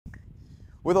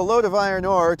With a load of iron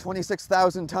ore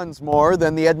 26,000 tons more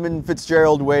than the Edmund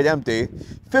Fitzgerald weighed empty,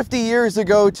 50 years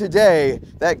ago today,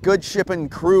 that good ship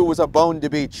and crew was a bone to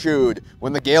be chewed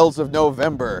when the gales of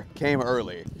November came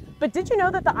early. But did you know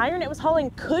that the iron it was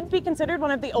hauling could be considered one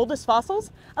of the oldest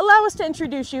fossils? Allow us to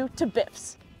introduce you to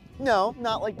BIFs. No,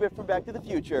 not like Biff from Back to the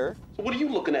Future. What are you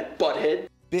looking at, butthead?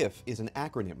 BIF is an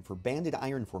acronym for Banded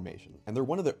Iron Formation, and they're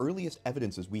one of the earliest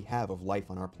evidences we have of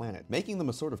life on our planet, making them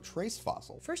a sort of trace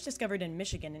fossil. First discovered in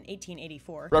Michigan in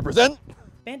 1884, Represent!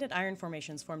 banded iron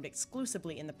formations formed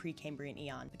exclusively in the Precambrian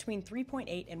eon, between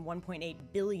 3.8 and 1.8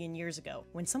 billion years ago,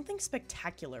 when something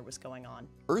spectacular was going on.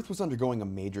 Earth was undergoing a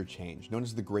major change, known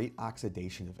as the Great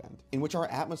Oxidation Event, in which our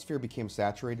atmosphere became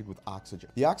saturated with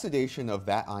oxygen. The oxidation of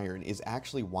that iron is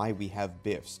actually why we have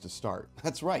BIFs to start.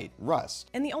 That's right, rust.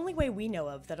 And the only way we know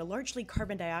of that a largely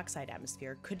carbon dioxide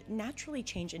atmosphere could naturally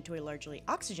change into a largely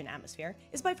oxygen atmosphere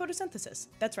is by photosynthesis.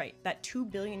 That's right, that 2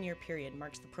 billion year period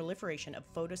marks the proliferation of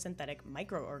photosynthetic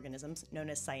microorganisms known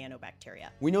as cyanobacteria.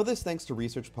 We know this thanks to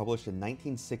research published in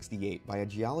 1968 by a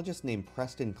geologist named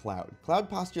Preston Cloud. Cloud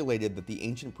postulated that the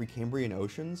ancient Precambrian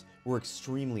oceans were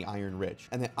extremely iron-rich,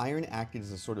 and that iron acted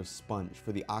as a sort of sponge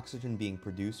for the oxygen being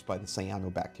produced by the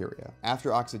cyanobacteria.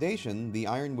 After oxidation, the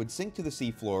iron would sink to the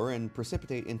seafloor and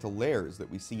precipitate into layers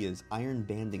that we see as iron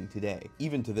banding today.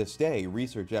 Even to this day,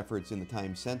 research efforts in the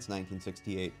time since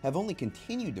 1968 have only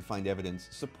continued to find evidence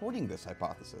supporting this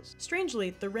hypothesis.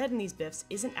 Strangely, the red in these BIFs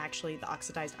isn't actually the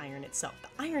oxidized iron itself.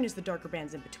 The iron is the darker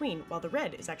bands in between, while the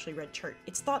red is actually red chert.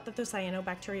 It's thought that the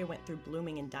cyanobacteria went through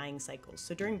blooming and dying cycles,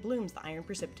 so during blooms the iron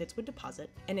precipitates would deposit,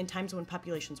 and in times when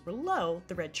populations were low,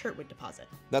 the red chert would deposit.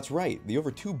 That's right, the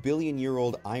over 2 billion year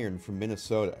old iron from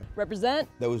Minnesota Represent!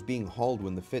 that was being hauled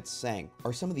when the Fitz sank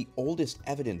are some of the oldest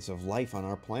evidence of life on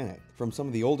our planet, from some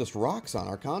of the oldest rocks on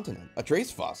our continent, a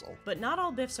trace fossil. But not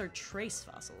all BIFs are trace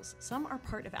fossils. Some are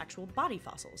part of actual body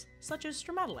fossils, such as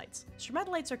stromatolites.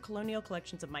 Stromatolites are colonial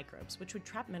collections of microbes, which would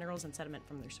trap minerals and sediment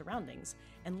from their surroundings,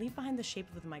 and leave behind the shape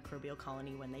of the microbial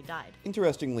colony when they died.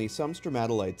 Interestingly, some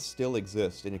stromatolites still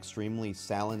exist in extremely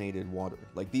salinated water,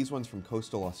 like these ones from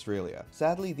coastal Australia.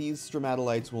 Sadly, these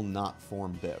stromatolites will not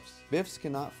form BIFs. BIFs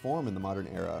cannot form in the modern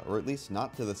era, or at least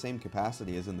not to the same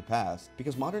capacity as in the past,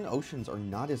 because modern oceans are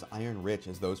not as iron-rich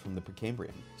as those from the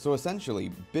Precambrian. So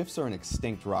essentially, BIFs are an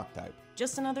extinct rock type.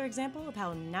 Just another example of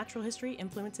how natural history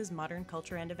influences modern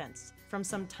culture and events. From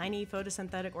some tiny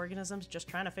photosynthetic organisms just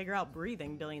trying to figure out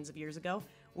breathing billions of years ago,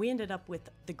 we ended up with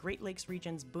the Great Lakes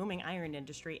region's booming iron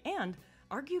industry and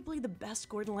arguably the best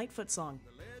Gordon Lightfoot song.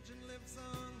 The legend lives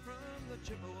on from the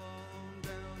Chippewa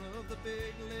down of the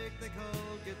big lake they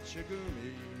call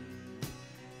Gitchagumi.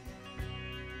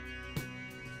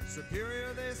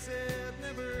 Superior, they said,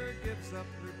 never gives up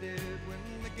her dead when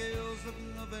the gales of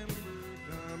November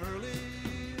come early.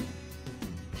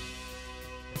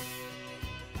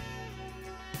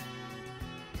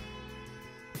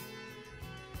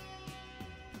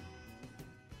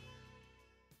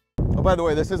 Oh, by the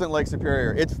way, this isn't Lake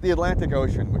Superior. It's the Atlantic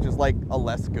Ocean, which is like a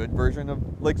less good version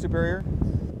of Lake Superior.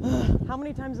 How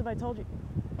many times have I told you?